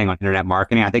anything on internet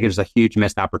marketing. I think it's a huge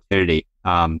missed opportunity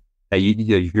that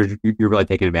you're really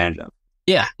taking advantage of.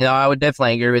 Yeah, I would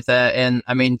definitely agree with that. And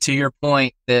I mean, to your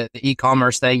point, the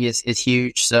e-commerce thing is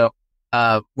huge. So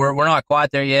we're not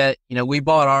quite there yet. We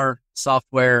bought our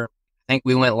software. I think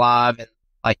we went live in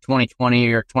like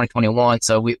 2020 or 2021.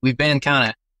 So we've been kind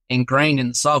of ingrained in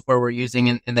the software we're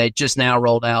using, and they just now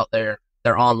rolled out their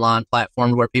online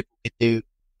platform where people could do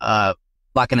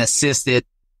like an assisted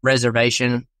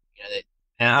reservation.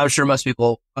 And I'm sure most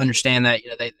people understand that.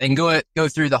 They can go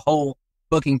through the whole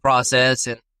booking process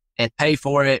and pay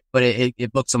for it, but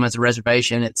it books them as a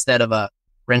reservation instead of a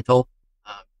rental,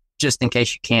 just in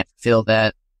case you can't fulfill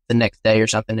that the next day or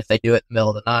something if they do it in the middle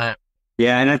of the night.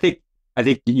 Yeah, and I think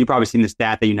you've probably seen the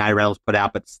stat that United Rentals put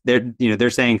out, but they're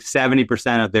saying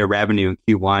 70% of their revenue in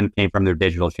Q1 came from their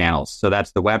digital channels. So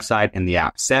that's the website and the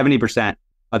app. 70%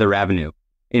 of the revenue.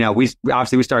 We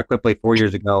started Quipli 4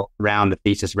 years ago around the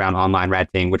thesis around online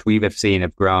renting, which we have seen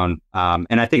have grown.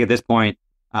 And I think at this point,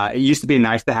 it used to be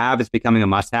nice to have. It's becoming a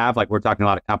must have. Like we're talking to a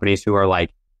lot of companies who are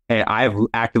like, hey, I have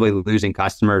actively losing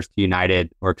customers to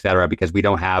United or et cetera, because we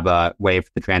don't have a way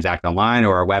to transact online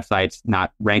or our website's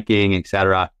not ranking, et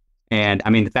cetera. And I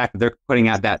mean, the fact that they're putting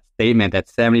out that statement that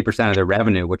 70% of their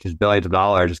revenue, which is billions of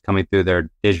dollars, is coming through their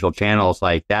digital channels,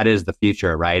 like that is the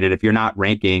future, right? And if you're not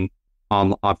ranking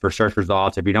on for search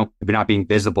results, if you're not being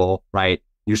visible, right,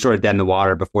 you're sort of dead in the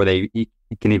water before they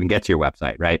can even get to your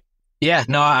website, right? Yeah,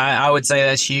 no, I would say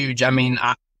that's huge. I mean,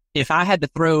 if I had to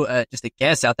throw just a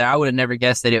guess out there, I would have never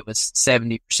guessed that it was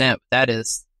 70%.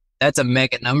 That's a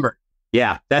mega number.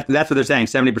 Yeah, that's what they're saying,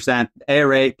 70%.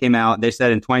 ARA came out, they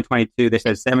said in 2022, they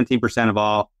said 17% of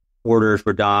all orders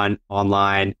were done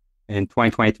online. In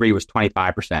 2023 was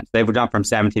 25%. So they've jumped from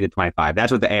 17 to 25.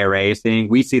 That's what the ARA is seeing.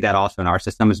 We see that also in our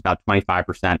system is about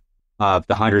 25% of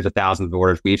the hundreds of thousands of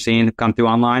orders we've seen come through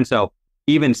online. So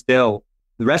even still,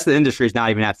 the rest of the industry is not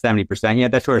even at 70%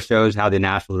 yet. That sort of shows how the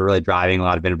nationals are really driving a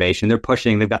lot of innovation. They're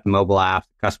pushing, they've got the mobile apps,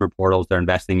 customer portals they're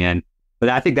investing in. But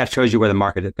I think that shows you where the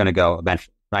market is going to go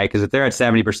eventually, right? Because if they're at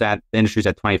 70%, the industry's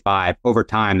at 25%, over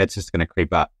time, that's just going to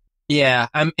creep up. Yeah.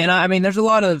 I mean, there's a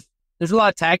lot of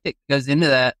tactic that goes into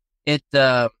that. It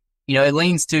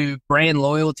leans to brand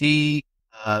loyalty,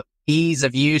 ease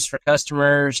of use for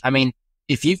customers. I mean,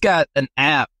 if you've got an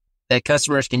app that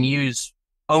customers can use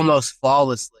almost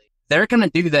flawlessly, they're going to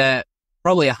do that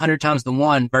probably 100 times to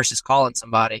 1 versus calling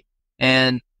somebody.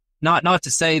 And not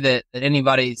to say that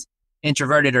anybody's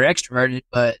introverted or extroverted,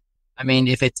 but I mean,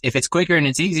 if it's quicker and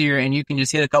it's easier and you can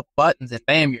just hit a couple buttons and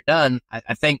bam, you're done.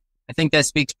 I think that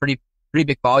speaks pretty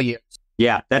big volumes.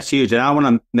 Yeah, that's huge. And I don't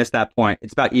want to miss that point.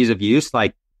 It's about ease of use.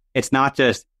 Like, it's not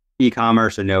just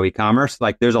e-commerce or no e-commerce.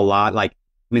 Like, there's a lot. Like,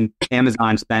 I mean,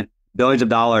 Amazon spent billions of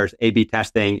dollars A/B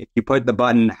testing. If you put the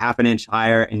button half an inch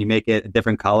higher and you make it a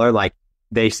different color, like,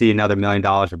 they see another $1 million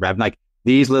of revenue. Like,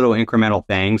 these little incremental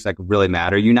things like really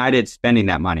matter. United's spending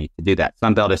that money to do that.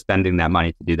 Sunbelt is spending that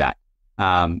money to do that.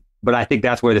 But I think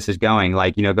that's where this is going.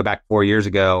 Like, go back 4 years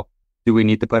ago. Do we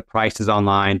need to put prices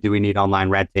online? Do we need online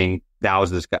renting? That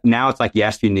was this. Now it's like,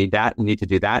 yes, you need that. You need to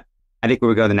do that. I think where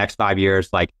we go the next 5 years,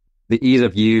 like, the ease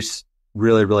of use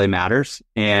really, really matters.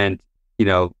 And,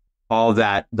 all of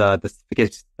that, the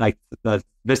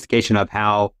sophistication of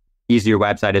how easy your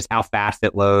website is, how fast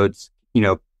it loads,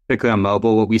 particularly on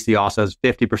mobile. What we see also is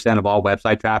 50% of all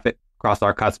website traffic across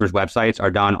our customers' websites are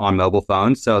done on mobile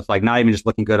phones. So it's like not even just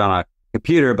looking good on a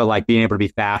computer, but like being able to be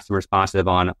fast and responsive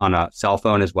on a cell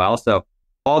phone as well. So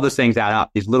all those things add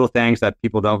up. These little things that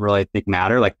people don't really think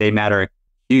matter, like they matter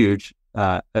huge,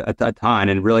 a ton,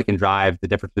 and really can drive the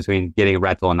difference between getting a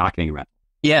rental and not getting a rental.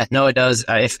 Yeah, no, it does.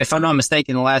 If I'm not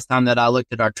mistaken, the last time that I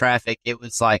looked at our traffic, it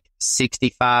was like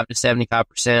 65 to 75%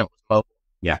 was mobile.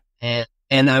 Yeah.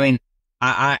 And I mean,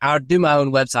 I do my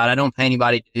own website. I don't pay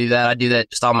anybody to do that. I do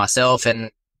that just all myself. And,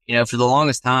 for the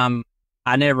longest time,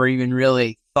 I never even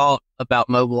really thought about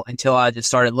mobile until I just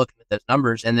started looking at those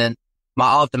numbers. And then my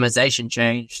optimization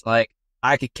changed. Like,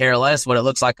 I could care less what it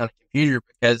looks like on a computer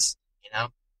because,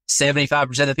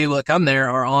 75% of the people that come there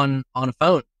are on a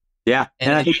phone. Yeah.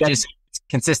 And I think just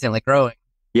consistently growing.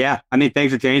 Yeah. I mean,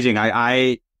 things are changing.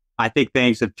 I think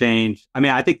things have changed. I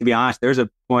mean, I think, to be honest, there's a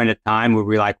point of time where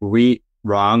were we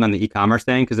wrong on the e-commerce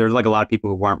thing? Because there's like a lot of people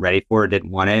who weren't ready for it,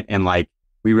 didn't want it. And like,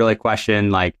 we really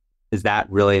questioned, like, is that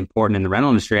really important in the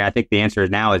rental industry? I think the answer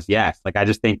now is yes. Like, I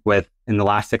just think in the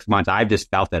last 6 months, I've just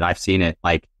felt it. I've seen it.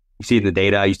 Like, you see the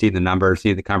data, you see the numbers,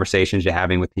 you see the conversations you're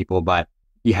having with people, but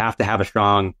you have to have a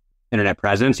strong internet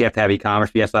presence. You have to have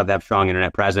e-commerce, but you also have to have strong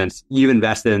internet presence. You've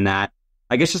invested in that.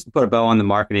 I guess just to put a bow on the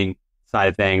marketing side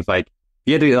of things, like, if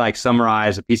you had to like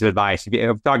summarize a piece of advice, if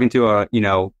you're talking to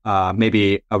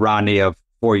maybe a Rodney of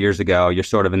 4 years ago, you're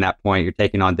sort of in that point, you're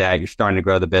taking on debt, you're starting to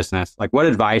grow the business. Like, what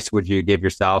advice would you give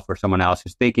yourself or someone else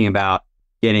who's thinking about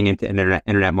getting into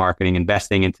internet marketing,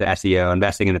 investing into SEO,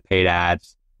 investing into paid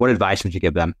ads? What advice would you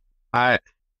give them? I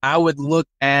would look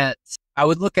at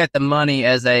the money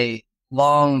as a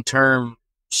long-term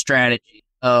strategy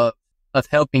of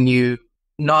helping you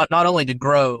not only to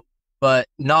grow, but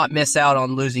not miss out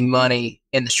on losing money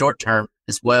in the short term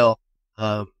as well.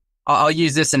 I'll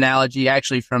use this analogy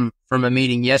actually from a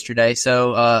meeting yesterday.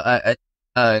 So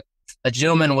a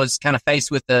gentleman was kind of faced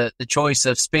with the choice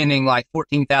of spending like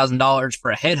 $14,000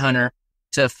 for a headhunter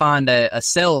to find a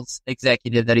sales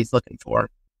executive that he's looking for.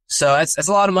 So that's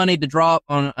a lot of money to drop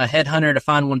on a headhunter to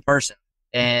find one person.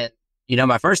 And,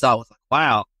 my first thought was like,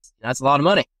 wow, that's a lot of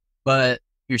money. But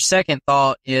your second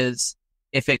thought is,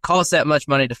 if it costs that much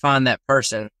money to find that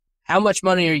person, how much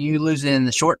money are you losing in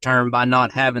the short term by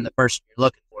not having the person you're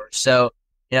looking for? So,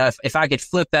 if I could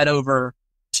flip that over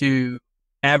to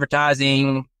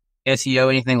advertising, SEO,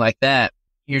 anything like that,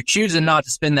 you're choosing not to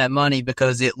spend that money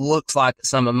because it looks like a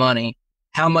sum of money.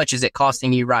 How much is it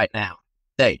costing you right now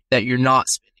that you're not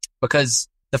spending? Because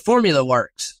the formula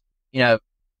works.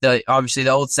 Obviously the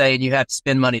old saying, you have to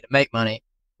spend money to make money,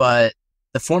 but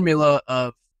the formula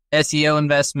of SEO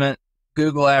investment,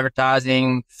 Google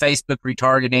advertising, Facebook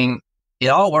retargeting, it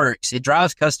all works. It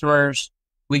drives customers.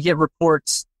 We get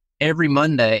reports every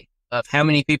Monday of how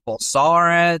many people saw our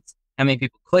ads, how many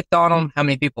people clicked on them, how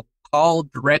many people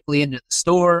called directly into the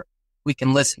store. We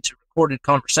can listen to recorded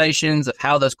conversations of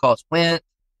how those calls went.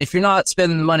 If you're not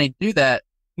spending the money to do that,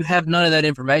 you have none of that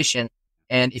information.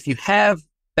 And if you have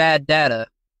bad data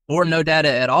or no data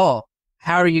at all,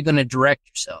 how are you going to direct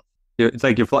yourself? It's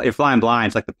like you're flying blind.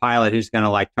 It's like the pilot who's going to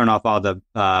like turn off all the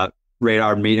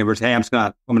radar meters. Hey, I'm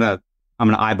gonna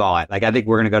eyeball it. Like, I think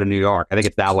we're going to go to New York. I think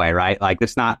it's that way, right? Like,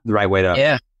 it's not the right way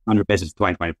to run your business in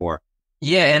 2024.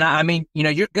 Yeah. And I mean,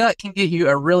 your gut can get you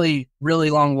a really, really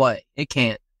long way. It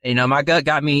can. My gut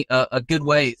got me a good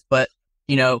ways, but,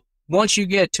 once you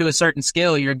get to a certain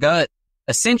scale, your gut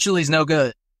essentially is no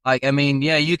good. Like, I mean,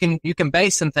 yeah, you can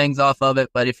base some things off of it,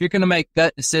 but if you're going to make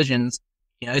gut decisions,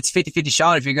 it's 50-50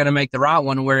 shot if you're going to make the right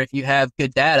one, where if you have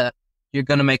good data, you're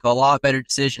going to make a lot better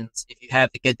decisions if you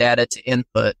have the good data to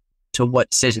input to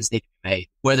what decisions need to be made,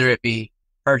 whether it be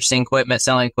purchasing equipment,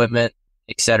 selling equipment,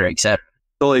 et cetera, et cetera.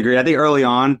 Totally agree. I think early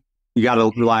on, you got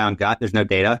to rely on gut. There's no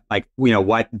data. Like,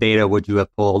 what data would you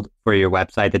have pulled for your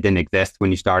website that didn't exist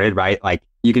when you started, right? Like,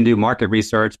 you can do market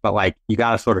research, but like, you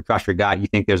got to sort of trust your gut. You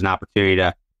think there's an opportunity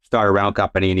to start a rental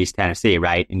company in East Tennessee,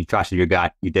 right? And you trusted your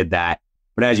gut. You did that.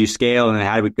 But as you scale, and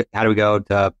how do we go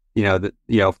to,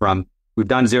 from, we've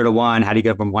done 0 to 1, how do you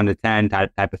go from 1 to 10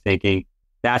 type of thinking?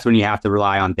 That's when you have to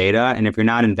rely on data. And if you're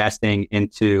not investing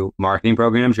into marketing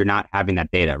programs, you're not having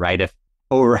that data, right? If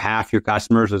over half your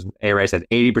customers, as A-Ray says,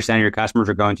 80% of your customers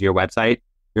are going to your website,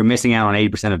 you're missing out on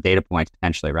 80% of data points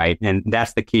potentially, right? And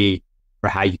that's the key for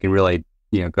how you can really,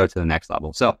 go to the next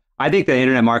level. So I think the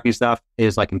internet marketing stuff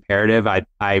is like imperative.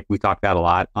 We talked about a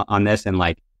lot on this, and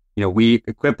like,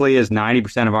 Quipli is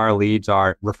 90% of our leads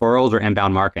are referrals or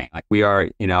inbound marketing. Like, we are,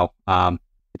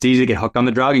 it's easy to get hooked on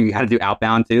the drug, and you got to do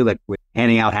outbound too, like with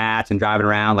handing out hats and driving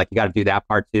around. Like, you got to do that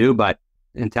part too. But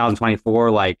in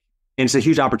 2024, like, and it's a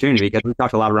huge opportunity because we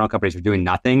talked to a lot of rental companies who are doing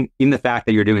nothing. Even the fact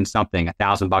that you're doing something,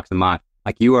 $1,000 a month,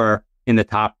 like, you are in the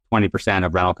top 20%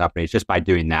 of rental companies just by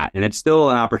doing that. And it's still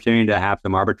an opportunity to have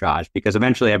some arbitrage because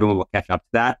eventually everyone will catch up to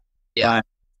that. Yeah.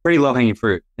 Pretty low hanging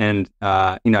fruit. And,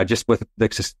 just with the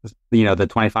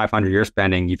 2,500 you're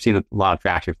spending, you've seen a lot of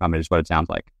traction from it is what it sounds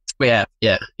like. Yeah.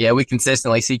 We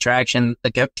consistently see traction.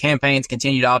 The campaigns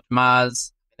continue to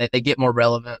optimize. They get more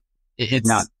relevant. It's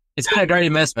been a great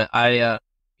investment.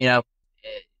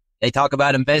 They talk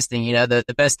about investing,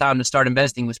 the best time to start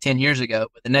investing was 10 years ago,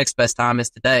 but the next best time is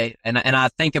today. And I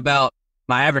think about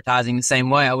my advertising the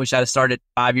same way. I wish I'd have started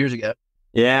 5 years ago.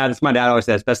 Yeah, that's my dad always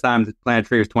says. Best time to plant a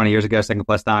tree was 20 years ago. Second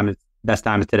best time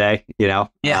is today. Yeah.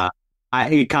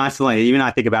 I constantly, even I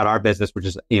think about our business, which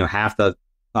is half the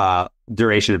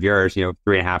duration of yours.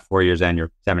 3.5, 4 years in,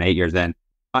 you're 7, 8 years in.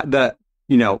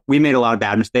 We made a lot of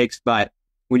bad mistakes, but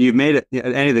when you've made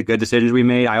any of the good decisions we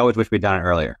made, I always wish we'd done it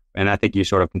earlier. And I think you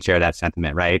sort of can share that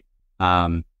sentiment, right?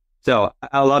 So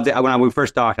I love to, when we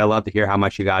first talked, I love to hear how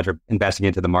much you guys are investing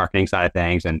into the marketing side of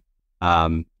things. And,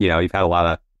 you've had a lot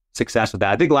of success with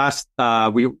that. I think last,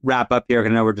 we wrap up here,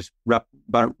 'cause I know we're just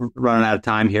running out of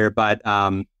time here, but,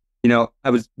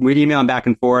 we emailing back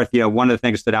and forth. One of the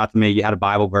things that stood out to me, you had a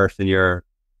Bible verse in your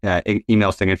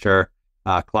email signature,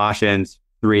 Colossians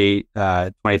 3,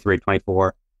 23,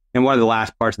 24. And one of the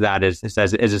last parts of that is, it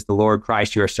says, "Is this the Lord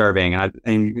Christ you are serving?"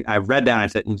 And I read that and I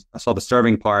said, I saw the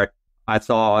serving part. I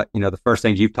saw, the first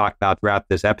things you've talked about throughout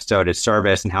this episode is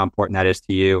service and how important that is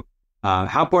to you.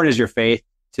 How important is your faith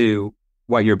to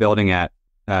what you're building at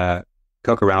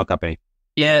Coker Rental Company?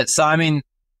 Yeah. So,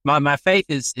 my faith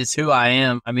is who I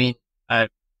am.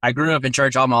 I grew up in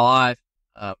church all my life.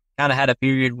 Kind of had a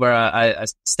period where I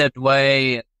stepped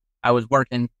away. I was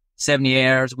working 70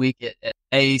 hours a week at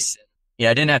Ace.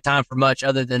 I didn't have time for much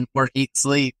other than work, eat,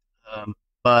 sleep.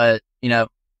 But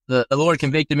the Lord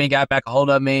convicted me, got back a hold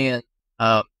of me, and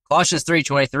Colossians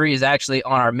 3:23 is actually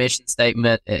on our mission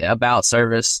statement about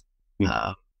service.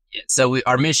 So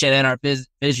our mission and our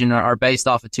vision are based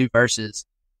off of 2 verses.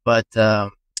 But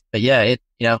yeah,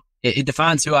 it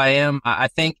defines who I am. I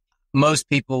think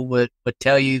most people would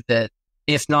tell you that,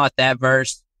 if not that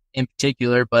verse in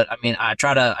particular, but I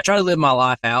try to live my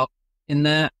life out in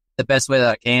that the best way that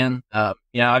I can.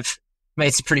 I've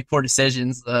made some pretty poor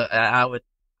decisions. I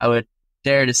would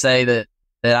dare to say that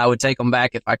I would take them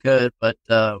back if I could, but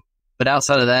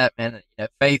outside of that, man,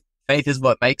 faith is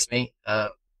what makes me.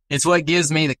 It's what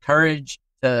gives me the courage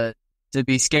to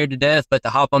be scared to death, but to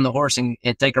hop on the horse and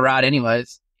take a ride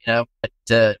anyways.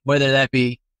 Whether that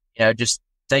be just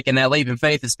taking that leap in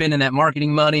faith and spending that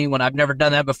marketing money when I've never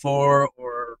done that before,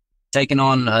 or taking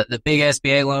on the big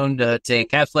SBA loan to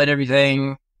encapsulate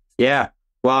everything. Yeah.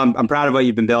 Well, I'm proud of what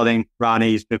you've been building,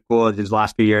 Rodney. It's been cool these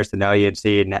last few years to know you and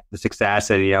see the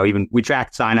success. And, even we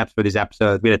tracked signups for these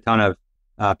episodes. We had a ton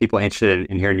of people interested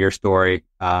in hearing your story.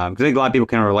 Because I think a lot of people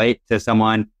can relate to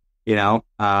someone,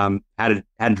 had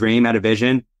a dream, had a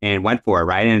vision, and went for it,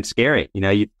 right? And it's scary.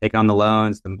 You take on the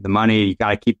loans, the money, you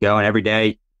got to keep going every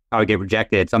day. Probably get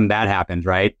rejected. Something bad happens,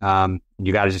 right?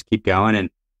 You got to just keep going. And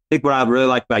I think what I really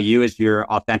like about you is you're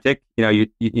authentic. You're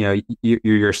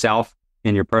yourself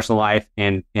in your personal life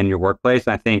and in your workplace.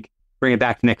 I think bring it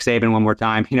back to Nick Saban one more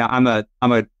time. I'm a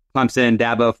Clemson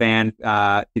Dabo fan,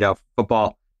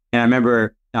 football. And I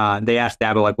remember they asked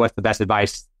Dabo, like, what's the best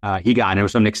advice he got? And it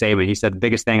was from Nick Saban. He said, the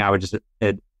biggest thing I would just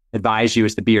advise you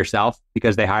is to be yourself,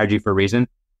 because they hired you for a reason,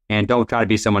 and don't try to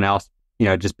be someone else,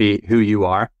 just be who you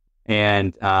are.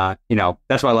 And,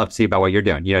 that's what I love to see about what you're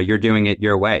doing. You're doing it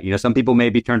your way. Some people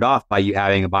may be turned off by you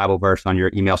having a Bible verse on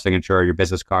your email signature or your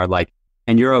business card,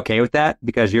 and you're okay with that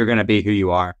because you're going to be who you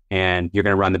are and you're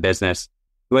going to run the business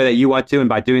the way that you want to. And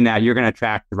by doing that, you're going to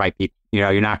attract the right people.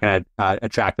 You're not going to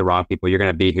attract the wrong people. You're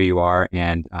going to be who you are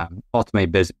and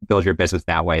ultimately build your business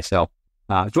that way. So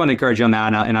I just want to encourage you on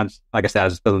that. And I'm like I said, I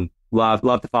just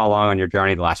love to follow along on your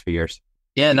journey the last few years.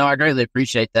 Yeah, no, I greatly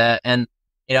appreciate that. And,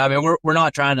 I mean, we're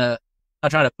not trying to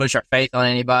push our faith on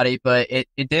anybody, but it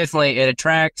definitely, it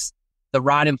attracts the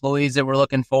right employees that we're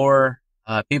looking for,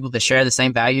 people that share the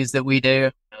same values that we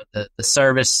do, the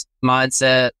service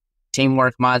mindset,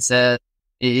 teamwork mindset.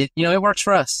 It works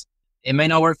for us. It may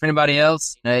not work for anybody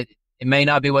else. It may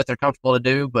not be what they're comfortable to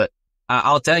do, but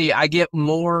I'll tell you, I get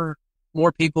more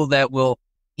people that will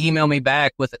email me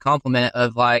back with a compliment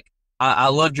of like, I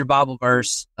loved your Bible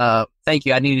verse. Thank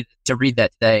you. I needed to read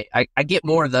that today. I get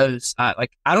more of those. I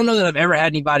don't know that I've ever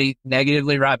had anybody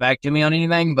negatively write back to me on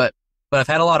anything, but I've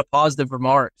had a lot of positive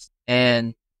remarks.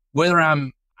 And whether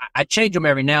I change them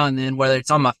every now and then, whether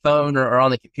it's on my phone or on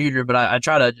the computer, but I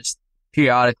try to just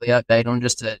periodically update them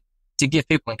just to give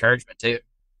people encouragement too.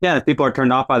 Yeah. If people are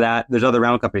turned off by that, there's other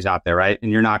rental companies out there, right?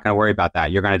 And you're not going to worry about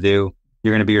that. You're going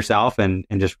to be yourself and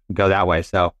just go that way.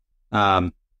 So,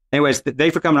 anyways,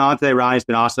 thanks for coming on today, Ronnie. It's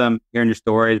been awesome hearing your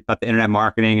story about the internet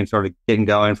marketing and sort of getting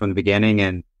going from the beginning,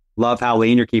 and love how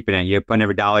lean you're keeping it. You're putting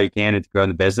every dollar you can into growing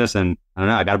the business. And I don't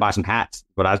know, I got to buy some hats.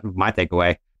 But that's my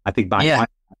takeaway. I think buying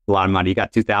hats is a lot of money. You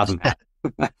got 2,000 hats.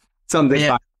 Something.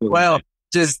 Yeah. Well,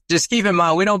 just keep in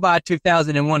mind, we don't buy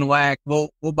 2,000 in one whack. We'll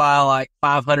buy like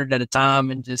 500 at a time,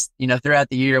 and just, throughout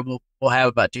the year, we'll have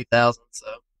about 2,000. So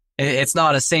it's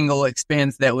not a single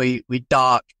expense that we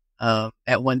dock,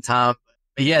 at one time.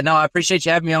 But yeah, no, I appreciate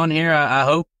you having me on here. I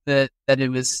hope that it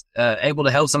was able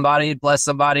to help somebody, bless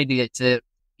somebody to get to,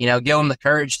 give them the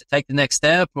courage to take the next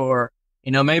step, or,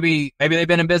 maybe they've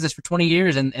been in business for 20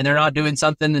 years and they're not doing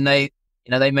something, and they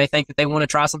may think that they want to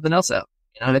try something else out.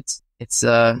 It's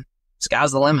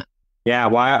sky's the limit. Yeah.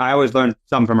 Well, I always learn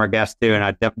something from our guests too. And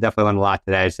I definitely learned a lot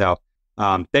today. So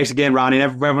thanks again, Ronnie, and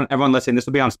everyone listening. This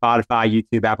will be on Spotify,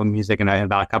 YouTube, Apple Music in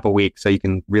about a couple of weeks. So you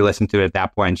can re-listen to it at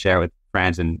that point and share it with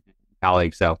friends and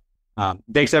colleagues. So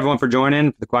thanks everyone for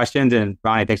joining, for the questions, and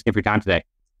Ronnie, thanks again for your time today.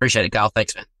 Appreciate it, Kyle.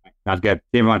 Thanks, man. Sounds good.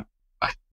 See you, everyone.